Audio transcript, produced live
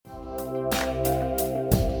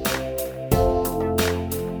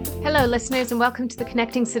Hello, listeners, and welcome to the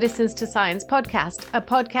Connecting Citizens to Science podcast, a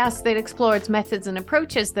podcast that explores methods and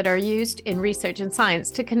approaches that are used in research and science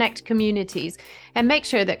to connect communities and make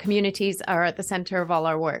sure that communities are at the center of all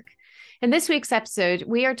our work. In this week's episode,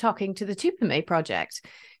 we are talking to the Tupame Project,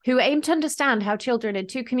 who aim to understand how children in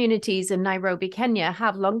two communities in Nairobi, Kenya,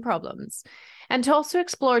 have lung problems, and to also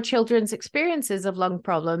explore children's experiences of lung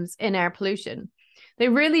problems in air pollution. They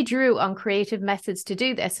really drew on creative methods to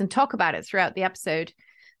do this and talk about it throughout the episode.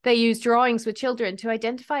 They used drawings with children to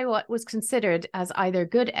identify what was considered as either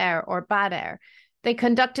good air or bad air. They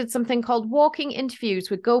conducted something called walking interviews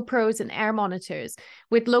with GoPros and air monitors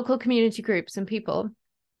with local community groups and people.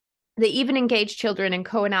 They even engaged children in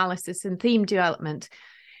co-analysis and theme development.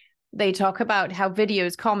 They talk about how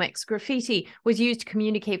videos, comics, graffiti was used to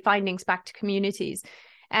communicate findings back to communities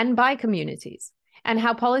and by communities, and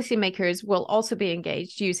how policymakers will also be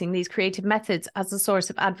engaged using these creative methods as a source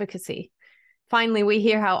of advocacy. Finally, we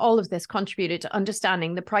hear how all of this contributed to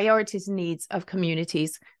understanding the priorities and needs of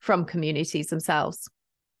communities from communities themselves.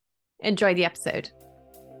 Enjoy the episode.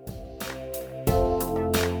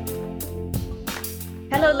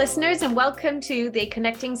 Hello, listeners, and welcome to the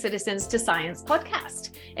Connecting Citizens to Science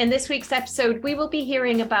podcast. In this week's episode, we will be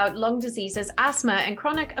hearing about lung diseases, asthma, and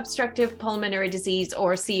chronic obstructive pulmonary disease,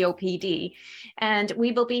 or COPD. And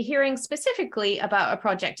we will be hearing specifically about a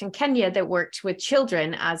project in Kenya that worked with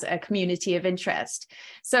children as a community of interest.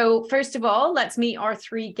 So first of all, let's meet our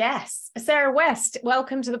three guests. Sarah West,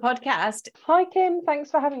 welcome to the podcast. Hi, Kim. Thanks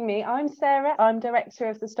for having me. I'm Sarah. I'm director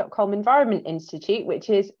of the Stockholm Environment Institute, which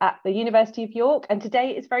is at the University of York. And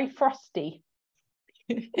today it's very frosty.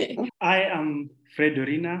 I am Fred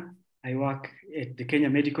Dorina. I work at the Kenya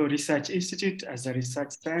Medical Research Institute as a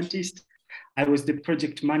research scientist. I was the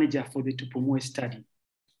project manager for the Tupame study.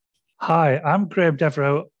 Hi, I'm Graham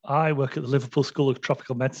Devereux. I work at the Liverpool School of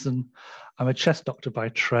Tropical Medicine. I'm a chest doctor by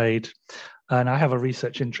trade, and I have a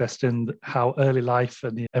research interest in how early life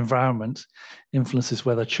and the environment influences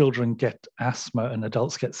whether children get asthma and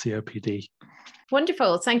adults get COPD.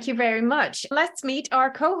 Wonderful. Thank you very much. Let's meet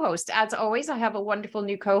our co-host. As always, I have a wonderful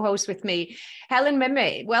new co-host with me, Helen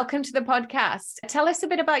Meme. Welcome to the podcast. Tell us a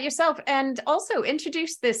bit about yourself and also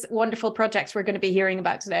introduce this wonderful project we're going to be hearing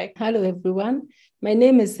about today. Hello, everyone. My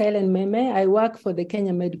name is Helen Meme. I work for the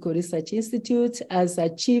Kenya Medical Research Institute as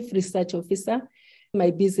a chief research officer.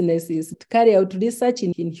 My business is to carry out research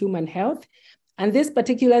in human health. And this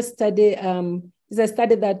particular study is a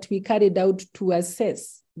study that we carried out to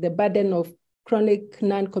assess the burden of chronic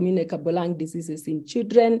non-communicable lung diseases in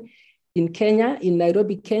children in Kenya, in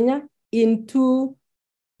Nairobi, Kenya, into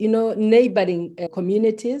neighboring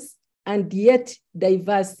communities, and yet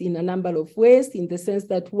diverse in a number of ways, in the sense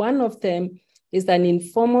that one of them is an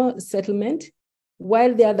informal settlement,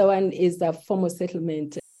 while the other one is a formal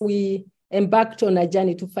settlement. We embarked on a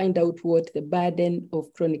journey to find out what the burden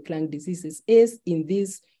of chronic lung diseases is in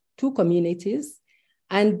these two communities,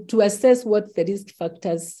 and to assess what the risk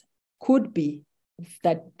factors could be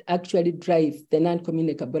that actually drive the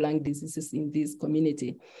non-communicable lung diseases in this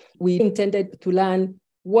community. We intended to learn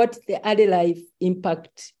what the early life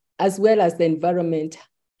impact, as well as the environment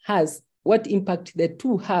has, what impact the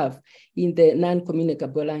two have in the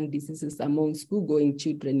non-communicable lung diseases among school-going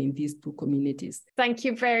children in these two communities. Thank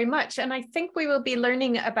you very much. And I think we will be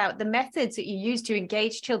learning about the methods that you use to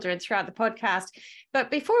engage children throughout the podcast. But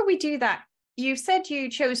before we do that, you said you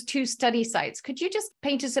chose two study sites. Could you just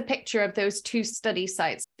paint us a picture of those two study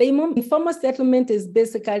sites? The informal settlement is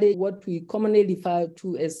basically what we commonly refer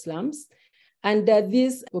to as slums. And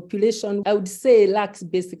this population, I would say, lacks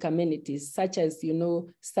basic amenities, such as,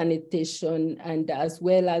 sanitation, and as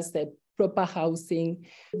well as the proper housing.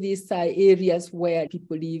 These are areas where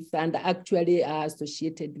people live and actually are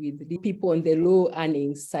associated with the people on the low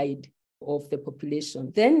earning side of the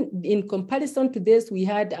population. Then in comparison to this, we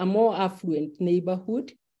had a more affluent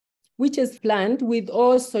neighborhood, which is planned with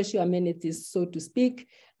all social amenities, so to speak,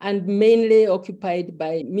 and mainly occupied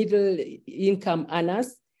by middle income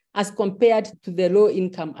earners, as compared to the low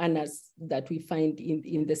income earners that we find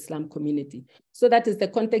in the slum community. So that is the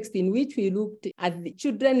context in which we looked at the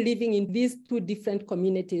children living in these two different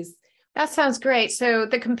communities. That sounds great. So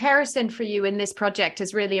the comparison for you in this project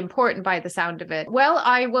is really important by the sound of it. Well,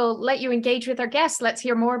 I will let you engage with our guests. Let's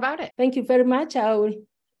hear more about it. Thank you very much. I will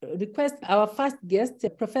request our first guest,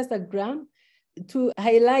 Professor Graham, to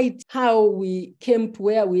highlight how we came to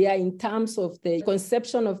where we are in terms of the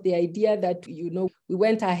conception of the idea that, we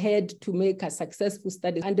went ahead to make a successful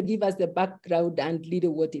study, and give us the background and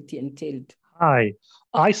little what it entailed. Hi,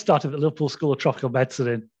 I started at the Liverpool School of Tropical Medicine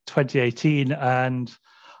in 2018, and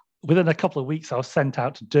within a couple of weeks, I was sent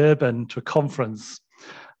out to Durban to a conference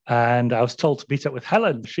And I was told to meet up with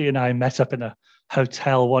Helen. She and I met up in a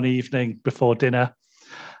hotel one evening before dinner.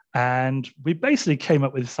 And we basically came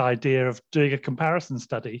up with this idea of doing a comparison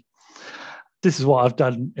study. This is what I've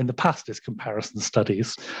done in the past, is comparison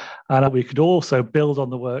studies. And we could also build on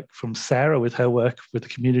the work from Sarah with her work with the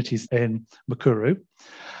communities in Mukuru.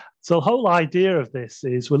 So the whole idea of this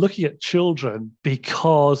is we're looking at children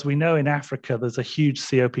because we know in Africa there's a huge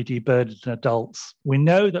COPD burden in adults. We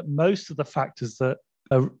know that most of the factors that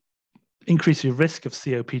are increasing risk of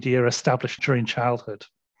COPD are established during childhood.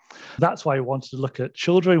 That's why we wanted to look at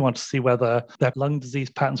children. We want to see whether their lung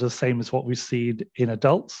disease patterns are the same as what we've seen in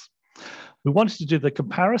adults. We wanted to do the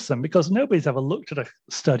comparison because nobody's ever looked at a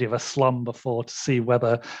study of a slum before to see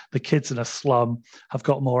whether the kids in a slum have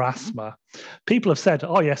got more asthma. People have said,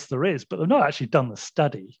 oh, yes, there is, but they've not actually done the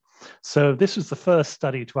study. So this was the first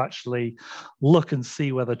study to actually look and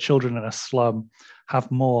see whether children in a slum have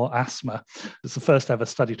more asthma. It's the first ever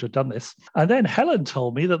study to have done this. And then Helen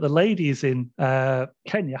told me that the ladies in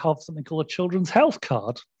Kenya have something called a children's health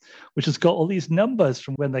card, which has got all these numbers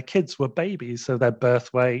from when their kids were babies, so their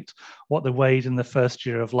birth weight, what they weighed in the first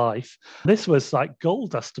year of life. This was like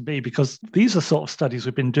gold dust to me because these are sort of studies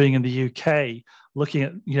we've been doing in the UK, looking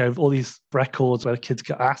at, all these records where kids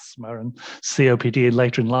get asthma and COPD and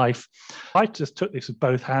later in life. I just took this with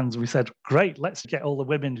both hands and we said, great, let's get all the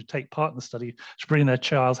women who take part in the study to bring their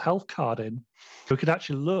child's health card in. We could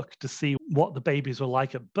actually look to see what the babies were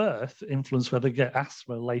like at birth, influence whether they get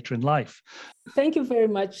asthma later in life. Thank you very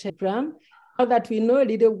much, Bram. Now that we know a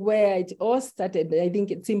little where it all started, I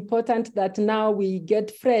think it's important that now we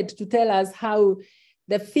get Fred to tell us how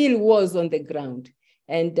the field was on the ground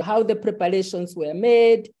and how the preparations were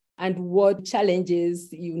made and what challenges,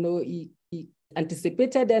 he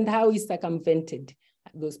anticipated and how he circumvented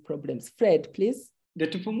those problems. Fred, please. The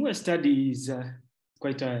Tupumua study is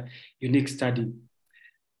quite a unique study.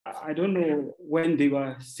 I don't know when they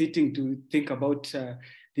were sitting to think about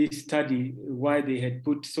this study, why they had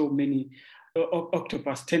put so many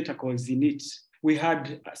octopus tentacles in it. We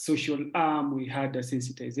had a social arm, we had a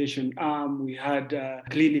sensitization arm, we had a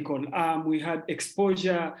clinical arm, we had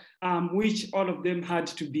exposure arm, which all of them had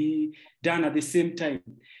to be done at the same time.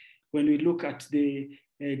 When we look at the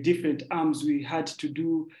different arms, we had to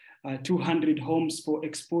do 200 homes for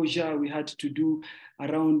exposure. We had to do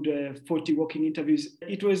around 40 walking interviews.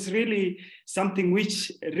 It was really something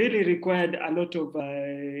which really required a lot of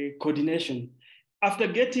coordination. After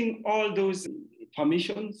getting all those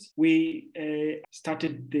permissions, we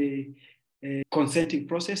started the consenting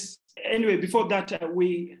process. Anyway, before that,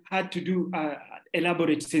 we had to do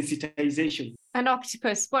elaborate sensitization. An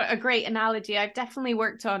octopus, what a great analogy. I've definitely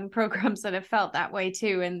worked on programs that have felt that way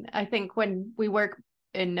too. And I think when we work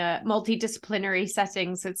in multidisciplinary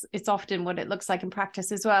settings, it's often what it looks like in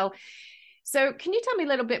practice as well. So can you tell me a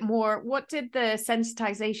little bit more? What did the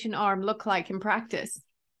sensitization arm look like in practice?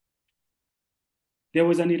 There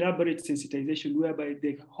was an elaborate sensitization whereby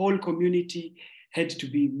the whole community had to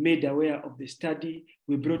be made aware of the study.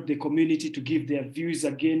 We brought the community to give their views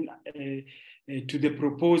again to the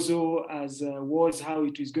proposal as was how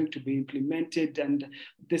it was going to be implemented. And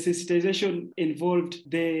the sensitization involved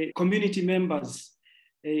the community members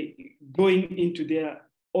going into their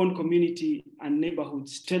own community and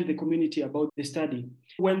neighborhoods, tell the community about the study.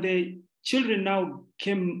 When the children now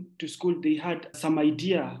came to school, they had some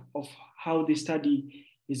idea of how the study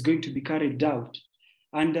is going to be carried out.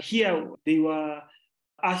 And here they were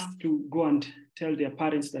asked to go and tell their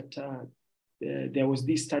parents that there was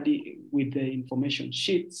this study with the information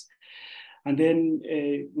sheets. And then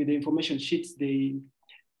with the information sheets, the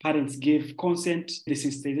parents gave consent. The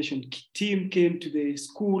sensitization team came to the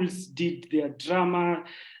schools, did their drama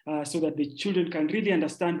so that the children can really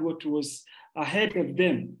understand what was ahead of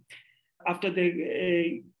them. After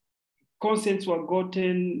the consents were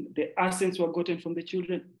gotten, the assents were gotten from the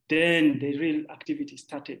children, then the real activity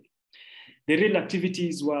started. The real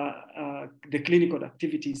activities were the clinical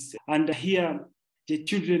activities. And here, the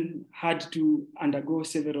children had to undergo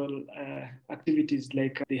several activities,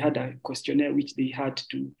 like they had a questionnaire which they had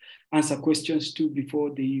to answer questions to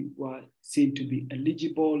before they were seen to be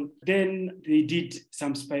eligible. Then they did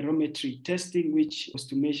some spirometry testing, which was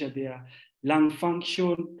to measure their lung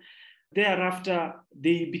function. Thereafter,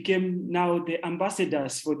 they became now the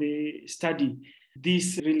ambassadors for the study.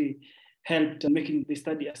 This really helped making the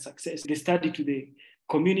study a success. The study to the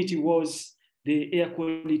community was the air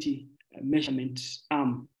quality measurement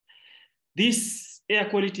arm. This air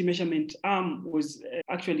quality measurement arm was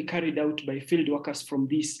actually carried out by field workers from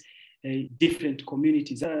these different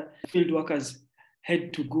communities. Field workers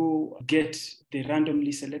had to go get the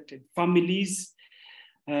randomly selected families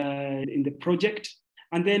in the project,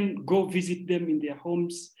 and then go visit them in their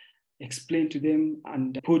homes, explain to them,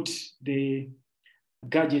 and put the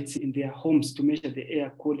gadgets in their homes to measure the air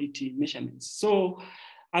quality measurements. So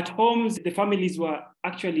at homes, the families were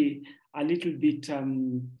actually a little bit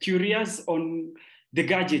curious on the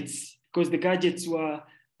gadgets, because the gadgets were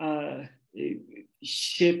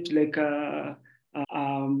shaped like a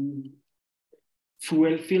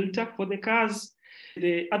fuel filter for the cars.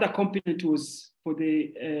 The other component was for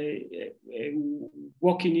the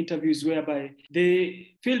walk-in interviews, whereby the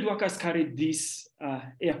field workers carried these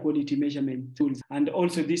air quality measurement tools. And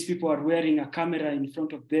also these people are wearing a camera in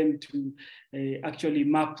front of them to actually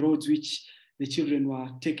map roads which the children were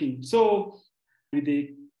taking. So with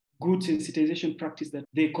the good sensitization practice, that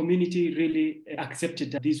the community really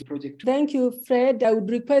accepted this project. Thank you, Fred. I would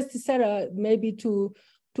request Sarah maybe to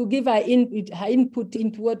give her input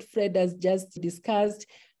into what Fred has just discussed,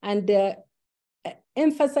 and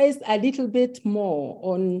emphasize a little bit more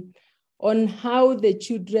on how the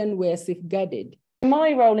children were safeguarded.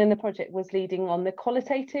 My role in the project was leading on the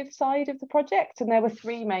qualitative side of the project, and there were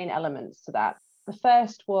three main elements to that. The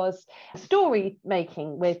first was story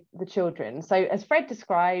making with the children. So as Fred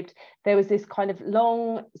described, there was this kind of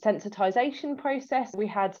long sensitization process. We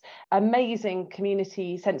had amazing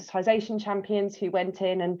community sensitization champions who went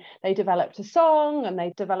in and they developed a song and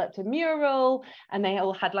they developed a mural and they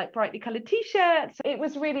all had like brightly colored t-shirts. It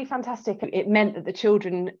was really fantastic. It meant that the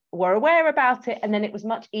children were aware about it, and then it was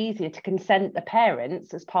much easier to consent the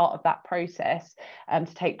parents as part of that process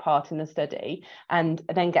to take part in the study and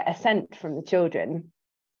then get assent from the children.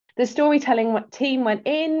 The storytelling team went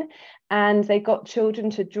in and they got children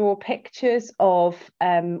to draw pictures of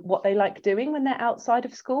what they like doing when they're outside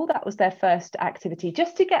of school. That was their first activity,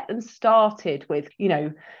 just to get them started with,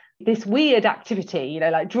 this weird activity,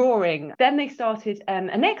 like drawing. Then they started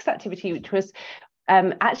a next activity, which was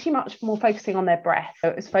actually much more focusing on their breath. So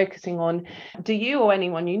it was focusing on, do you or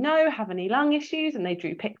anyone you know have any lung issues? And they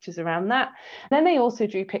drew pictures around that. Then they also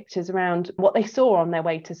drew pictures around what they saw on their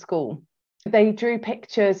way to school. They drew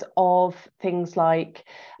pictures of things like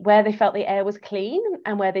where they felt the air was clean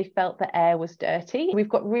and where they felt the air was dirty. We've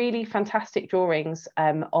got really fantastic drawings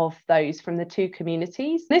of those from the two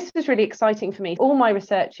communities. This was really exciting for me. All my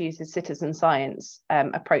research uses citizen science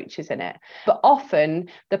approaches in it, but often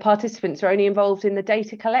the participants are only involved in the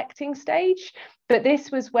data collecting stage. But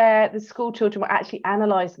this was where the school children were actually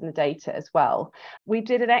analysing the data as well. We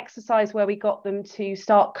did an exercise where we got them to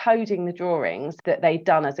start coding the drawings that they'd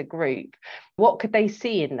done as a group. What could they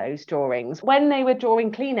see in those drawings? When they were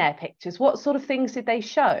drawing clean air pictures, what sort of things did they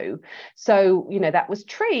show? So, that was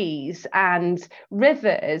trees and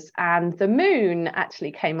rivers, and the moon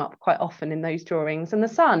actually came up quite often in those drawings, and the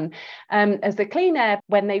sun. As the clean air,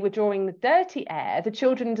 when they were drawing the dirty air, the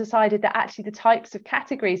children decided that actually the types of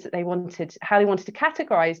categories that they wanted, how they wanted to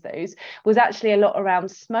categorize those, was actually a lot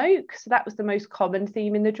around smoke. So that was the most common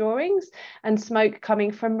theme in the drawings, and smoke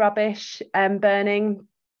coming from rubbish burning,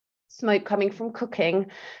 smoke coming from cooking,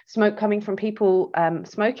 smoke coming from people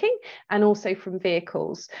smoking, and also from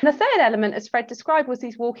vehicles. And the third element, as Fred described, was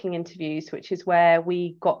these walking interviews, which is where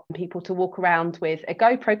we got people to walk around with a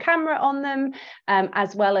GoPro camera on them,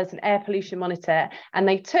 as well as an air pollution monitor. And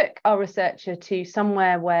they took our researcher to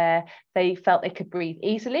somewhere where they felt they could breathe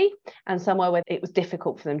easily and somewhere where it was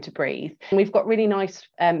difficult for them to breathe. And we've got really nice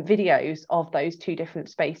videos of those two different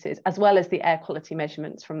spaces, as well as the air quality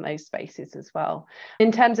measurements from those spaces as well.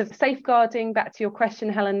 In terms of safeguarding, back to your question,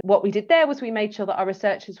 Helen, what we did there was we made sure that our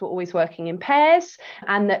researchers were always working in pairs,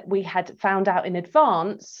 and that we had found out in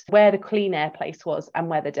advance where the clean air place was and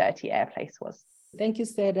where the dirty air place was. Thank you,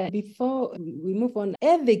 Sarah. Before we move on,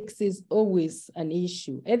 ethics is always an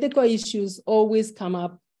issue. Ethical issues always come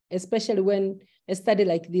up, especially when a study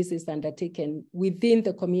like this is undertaken within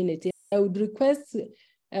the community. I would request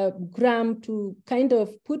Graham to kind of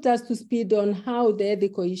put us to speed on how the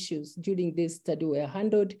ethical issues during this study were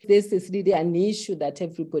handled. This is really an issue that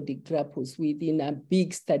everybody grapples with in a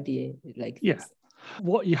big study like this.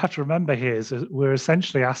 What you have to remember here is that we're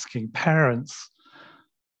essentially asking parents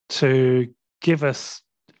to give us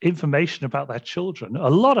information about their children. A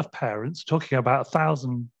lot of parents, talking about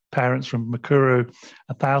 1,000 parents from Makuru,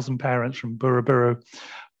 1,000 parents from Buruburu,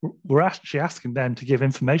 we're actually asking them to give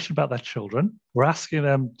information about their children. We're asking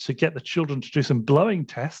them to get the children to do some blowing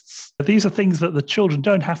tests. These are things that the children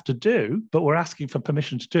don't have to do, but we're asking for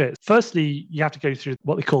permission to do it. Firstly, you have to go through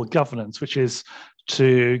what we call governance, which is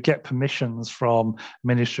to get permissions from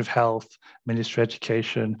Ministry of Health, Ministry of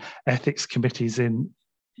Education, ethics committees in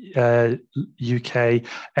UK,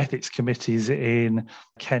 ethics committees in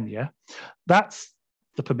Kenya. That's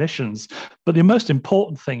the permissions. But the most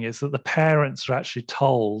important thing is that the parents are actually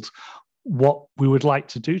told what we would like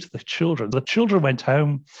to do to the children. The children went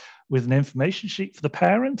home with an information sheet for the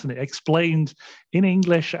parent, and it explained in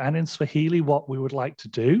English and in Swahili what we would like to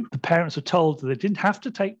do. The parents were told that they didn't have to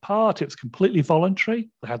take part. It was completely voluntary.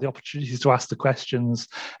 They had the opportunities to ask the questions,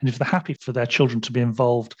 and if they're happy for their children to be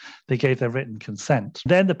involved, they gave their written consent.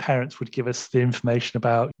 Then the parents would give us the information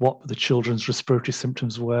about what the children's respiratory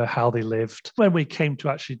symptoms were, how they lived. When we came to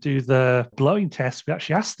actually do the blowing test, we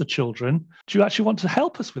actually asked the children, do you actually want to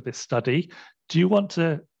help us with this study? Do you want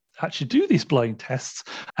to actually do these blowing tests?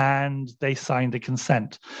 And they signed a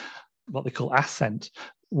consent, what they call assent.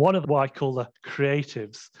 One of what I call the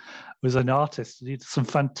creatives was an artist. He did some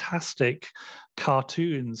fantastic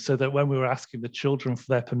cartoons so that when we were asking the children for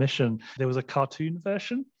their permission, there was a cartoon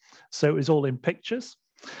version. So it was all in pictures.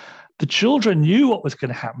 The children knew what was going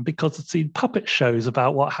to happen because they'd seen puppet shows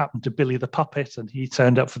about what happened to Billy the puppet, and he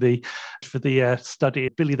turned up for the study.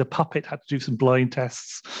 Billy the puppet had to do some blowing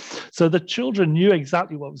tests. So the children knew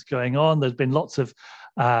exactly what was going on. There'd been lots of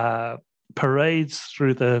parades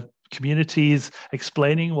through the communities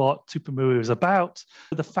explaining what Tupamui was about.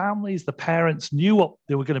 The families, the parents knew what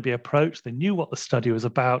they were going to be approached. They knew what the study was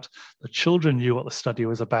about. The children knew what the study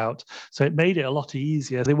was about. So it made it a lot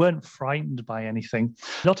easier. They weren't frightened by anything.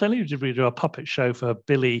 Not only did we do a puppet show for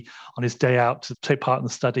Billy on his day out to take part in the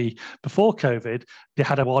study before COVID, they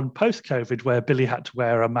had a one post-COVID where Billy had to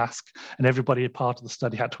wear a mask and everybody part of the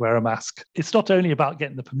study had to wear a mask. It's not only about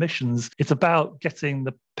getting the permissions, it's about getting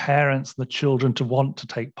the parents and the children to want to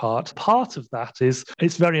take part. Part of that is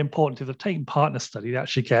it's very important if they're taking part in a study, they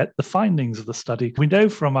actually get the findings of the study. We know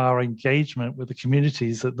from our engagement with the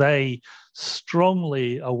communities that they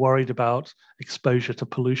strongly are worried about exposure to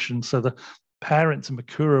pollution. So the parents in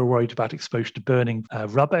Makuru are worried about exposure to burning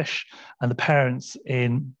rubbish, and the parents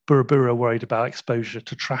in Buraburu are worried about exposure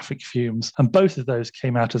to traffic fumes. And both of those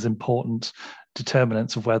came out as important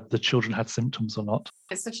determinants of whether the children had symptoms or not.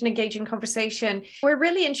 It's such an engaging conversation. We're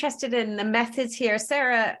really interested in the methods here.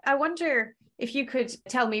 Sarah, I wonder if you could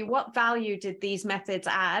tell me what value did these methods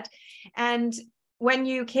add? And when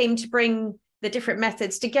you came to bring the different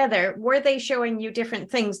methods together, were they showing you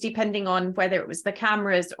different things depending on whether it was the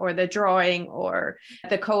cameras or the drawing or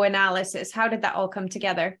the co-analysis? How did that all come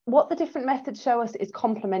together? What the different methods show us is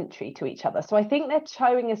complementary to each other. So I think they're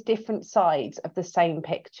showing us different sides of the same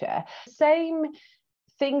picture. Same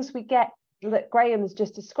things we get that Graham has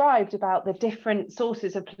just described about the different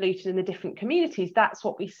sources of pollution in the different communities, that's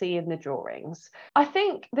what we see in the drawings. I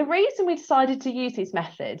think the reason we decided to use these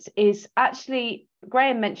methods is actually,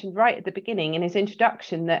 Graham mentioned right at the beginning in his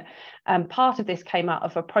introduction that part of this came out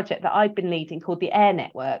of a project that I'd been leading called the AIR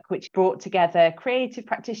Network, which brought together creative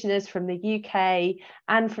practitioners from the UK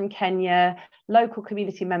and from Kenya, local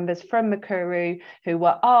community members from Makuru who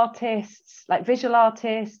were artists, like visual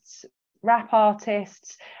artists, rap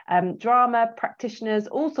artists, drama practitioners,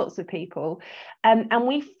 all sorts of people. And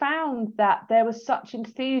we found that there was such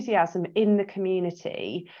enthusiasm in the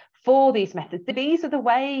community for these methods. These are the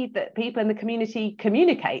way that people in the community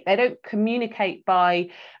communicate. They don't communicate by,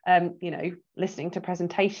 listening to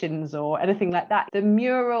presentations or anything like that. The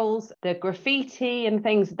murals, the graffiti and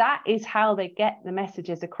things, that is how they get the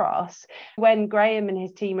messages across. When Graham and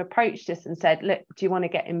his team approached us and said, look, do you want to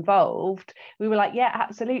get involved? We were like, yeah,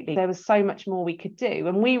 absolutely. There was so much more we could do.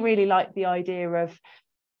 And we really liked the idea of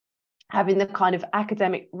having the kind of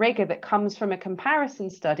academic rigor that comes from a comparison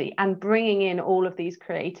study and bringing in all of these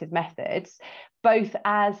creative methods, both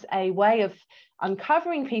as a way of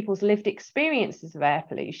uncovering people's lived experiences of air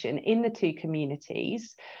pollution in the two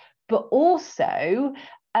communities, but also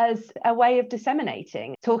as a way of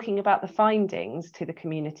disseminating, talking about the findings to the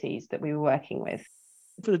communities that we were working with.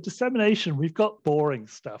 For the dissemination, we've got boring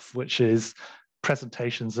stuff, which is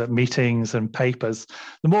presentations at meetings and papers.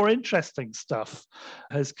 The more interesting stuff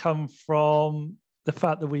has come from the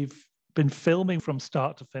fact that we've been filming from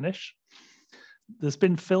start to finish. There's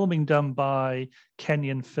been filming done by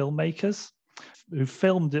Kenyan filmmakers who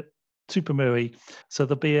filmed at Tupamui. So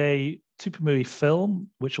there'll be a Tupamui film,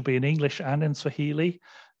 which will be in English and in Swahili.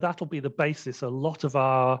 That'll be the basis of a lot of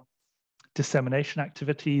our dissemination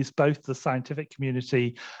activities, both the scientific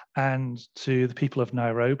community and to the people of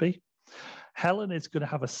Nairobi. Helen is going to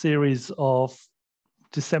have a series of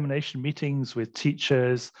dissemination meetings with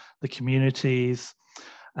teachers, the communities.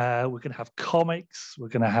 We're going to have comics. We're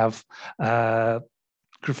going to have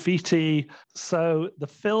graffiti. So the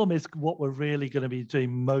film is what we're really going to be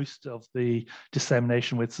doing most of the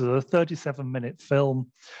dissemination with. So the 37-minute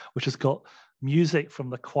film, which has got music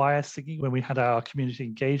from the choir singing when we had our community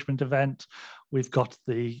engagement event. We've got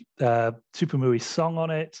the Tupamui song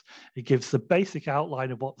on it. It gives the basic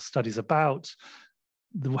outline of what the study's about,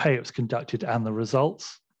 the way it was conducted and the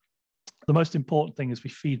results. The most important thing is we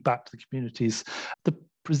feed back to the communities. The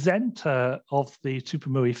presenter of the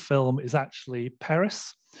Tupamui film is actually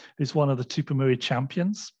Paris, who's one of the Tupamui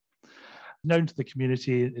champions, known to the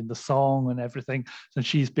community in the song and everything, and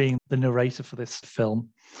she's being the narrator for this film.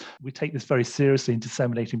 We take this very seriously in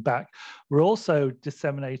disseminating back. We're also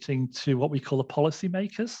disseminating to what we call the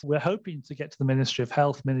policymakers. We're hoping to get to the Ministry of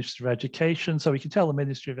Health, Ministry of Education, so we can tell the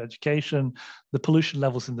Ministry of Education the pollution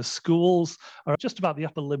levels in the schools are just about the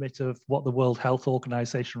upper limit of what the World Health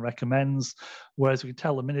Organization recommends, whereas we can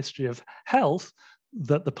tell the Ministry of Health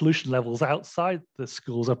that the pollution levels outside the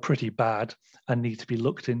schools are pretty bad and need to be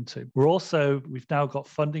looked into. We've now got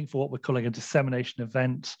funding for what we're calling a dissemination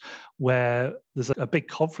event, where there's a big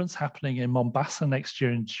conference happening in Mombasa next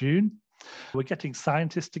year in June. We're getting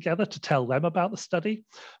scientists together to tell them about the study,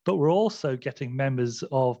 but we're also getting members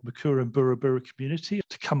of Makuru and Buruburu community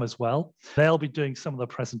to come as well. They'll be doing some of the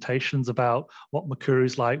presentations about what Makuru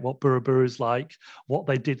is like, what Buruburu is like, what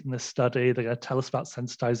they did in the study. They're going to tell us about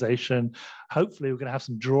sensitization. Hopefully, we're going to have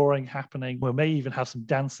some drawing happening. We may even have some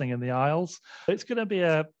dancing in the aisles. It's going to be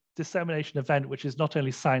a dissemination event which is not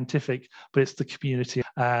only scientific, but it's the community,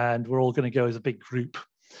 and we're all going to go as a big group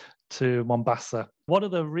to Mombasa. One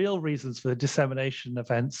of the real reasons for the dissemination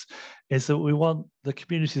events is that we want the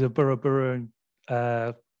communities of Buruburu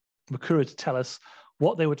and Makuru to tell us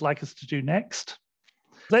what they would like us to do next.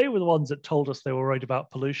 They were the ones that told us they were worried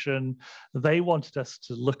about pollution. They wanted us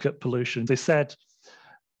to look at pollution. They said,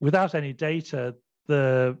 without any data,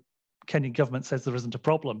 the Kenyan government says there isn't a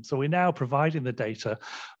problem. So we're now providing the data,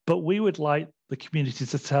 but we would like the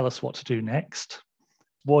communities to tell us what to do next.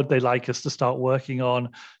 Would they like us to start working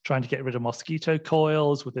on trying to get rid of mosquito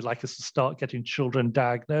coils? Would they like us to start getting children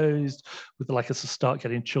diagnosed? Would they like us to start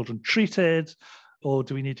getting children treated? Or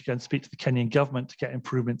do we need to go and speak to the Kenyan government to get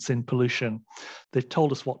improvements in pollution? They've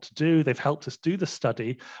told us what to do. They've helped us do the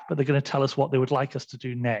study, but they're going to tell us what they would like us to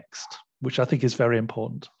do next, which I think is very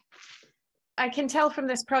important. I can tell from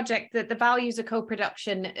this project that the values of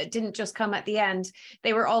co-production didn't just come at the end.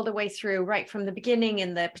 They were all the way through, right from the beginning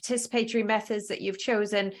in the participatory methods that you've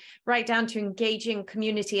chosen, right down to engaging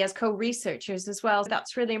community as co-researchers as well.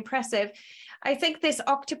 That's really impressive. I think this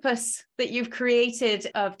octopus that you've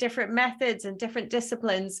created of different methods and different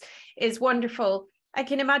disciplines is wonderful. I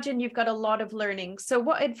can imagine you've got a lot of learning. So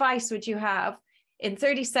what advice would you have in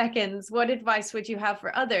 30 seconds? What advice would you have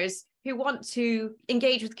for others who want to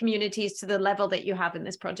engage with communities to the level that you have in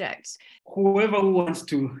this project? Whoever wants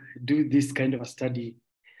to do this kind of a study,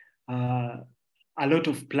 a lot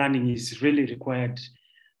of planning is really required.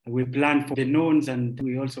 We plan for the knowns and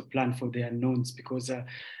we also plan for the unknowns because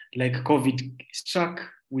like COVID struck,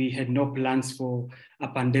 we had no plans for a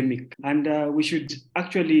pandemic. And we should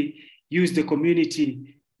actually use the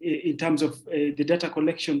community in terms of the data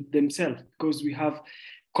collection themselves, because we have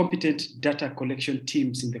competent data collection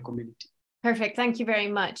teams in the community. Perfect. Thank you very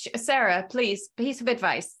much. Sarah, please, piece of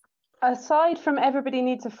advice. Aside from everybody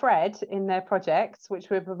needs a Fred in their projects, which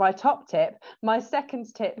would be my top tip, my second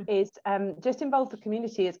tip is just involve the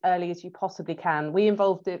community as early as you possibly can. We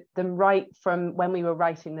involved them right from when we were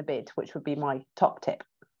writing the bid, which would be my top tip.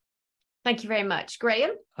 Thank you very much.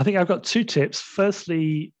 Graham? I think I've got two tips.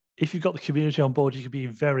 Firstly, if you've got the community on board, you can be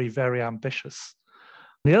very, very ambitious.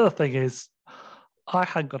 The other thing is, I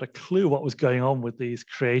hadn't got a clue what was going on with these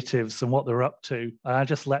creatives and what they're up to. And I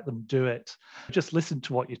just let them do it. Just listen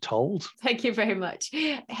to what you're told. Thank you very much.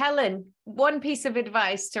 Helen, one piece of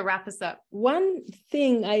advice to wrap us up. One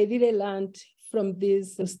thing I really learned from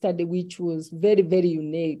this study, which was very, very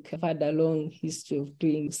unique, I've had a long history of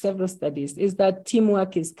doing several studies, is that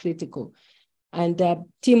teamwork is critical. And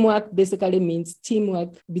teamwork basically means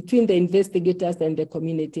teamwork between the investigators and the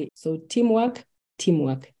community. So teamwork,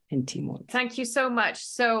 and teamwork. Thank you so much.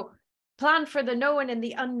 So plan for the known and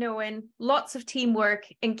the unknown, lots of teamwork,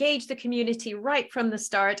 engage the community right from the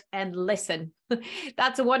start, and listen.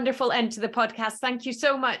 That's a wonderful end to the podcast. Thank you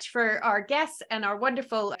so much for our guests and our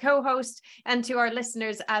wonderful co-host, and to our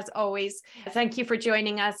listeners, as always. Thank you for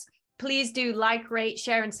joining us. Please do like, rate,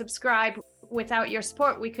 share, and subscribe. Without your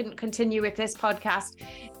support, we couldn't continue with this podcast.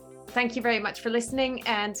 Thank you very much for listening,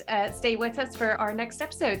 and stay with us for our next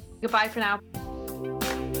episode. Goodbye for now.